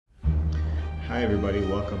Hi everybody,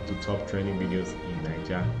 welcome to Top Trending Videos in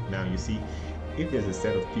Naija. Now you see, if there's a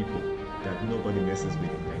set of people that nobody messes with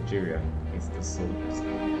in Nigeria, it's the soldiers.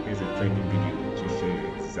 Here's a trending video to show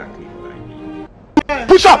you exactly what I mean.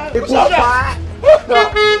 Push up! 1,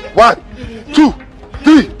 2,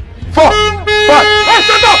 3, 4, 5. Hey,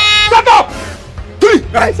 shut up! Shut up! 3,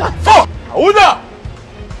 4. Una!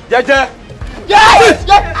 Jeje! Yes!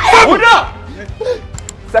 Una!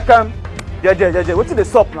 Second. Jeje, what did they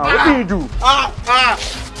stop now? What do you do?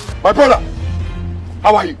 My brother,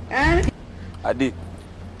 how are you? I did.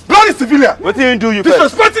 Bloody civilian! What did you do, you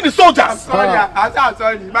first? Disrespecting the soldiers! I'm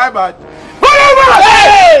sorry, my bad.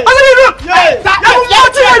 Hey!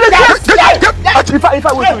 If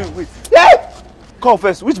I wait. Come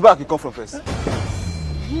first. Which bag you come from first?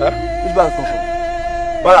 Which bag you come from?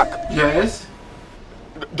 Barak. Yes?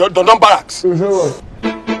 Don't barracks.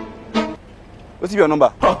 What's your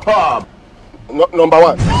number? Number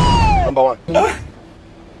one.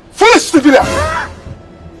 Foolish civilian!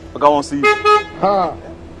 Oga won't see you.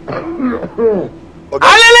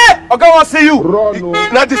 Alele! Oga won't see you.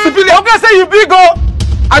 Now the civilian. Oga say you big oh.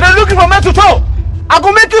 And I'm looking for men to toe. I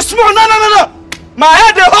go make you small. No. My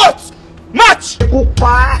head is hot. Match.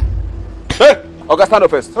 Hey, Oga stand up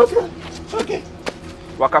first. Okay.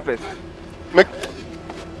 Waka first. Make.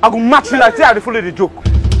 I go match you like say I dey follow the joke.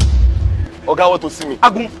 Oga want to see me. I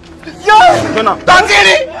go. No.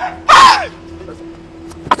 Tangini!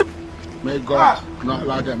 May God not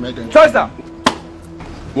allow them make them. Choice sir.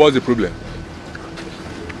 What's the problem?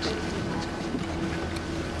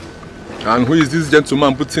 And who is this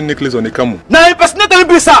gentleman putting necklace on the camel? Now impersonator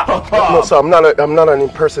be sir. No, sir, I'm not an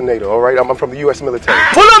impersonator, all right? I'm from the U.S. military.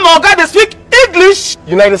 Follow my Oga, they speak English.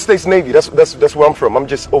 United States Navy. That's where I'm from. I'm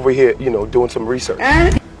just over here, doing some research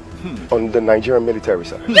on the Nigerian military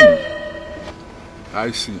side. I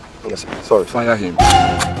see. Yes, sir. Sorry. Fire him.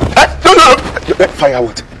 No. Fire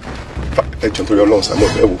what? Jump to your lungs. I'm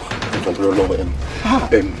not able. Jump to your lungs. I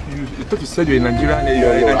thought you said you're a Nigerian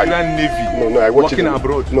Navy. No, I watch working it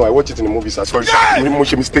abroad. No, I watch it in the movies. Sorry,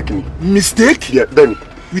 you mistaken me. Mistake? Yeah, Benny.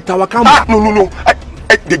 With our camera? No.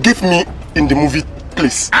 They gave me in the movie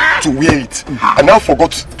place to wear it. I now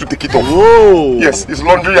forgot to take it off. Oh. Yes, it's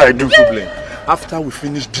laundry I do. No problem. After we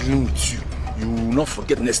finish dealing with you, you will not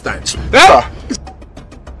forget next time. Sir.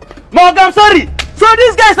 Morgan, I'm sorry. So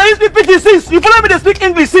these guys are speak pidgin since. You follow me, they speak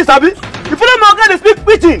English since, Abi. You follow Morgan, they speak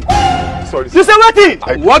pidgin. Sorry. You say what thing?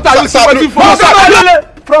 What are you waiting for?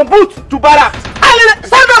 From boot to barrack.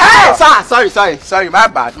 Sorry, my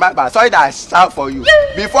bad. Sorry that I shout for you.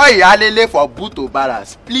 Before you alele for boot to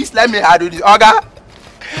barracks, please let me handle this. Oga,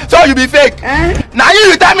 so you be fake. Now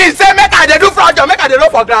you tell me, say make I dey do fraud, make I dey roll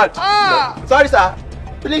for ground. Sorry, sir.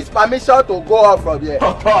 Please permission to go up from here.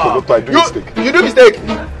 I do mistake. You do mistake.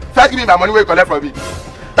 First give me my money wey you collect from me.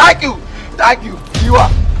 Thank you. You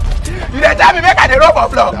are. You dey tell me make I dey roll for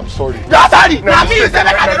floor. I'm sorry. You're sorry. Now me you say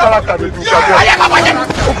make I dey roll for floor.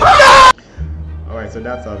 Alright, so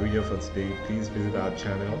that's our video for today. Please visit our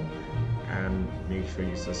channel and make sure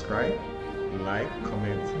you subscribe, like,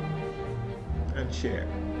 comment, and share.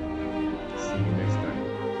 See you next time.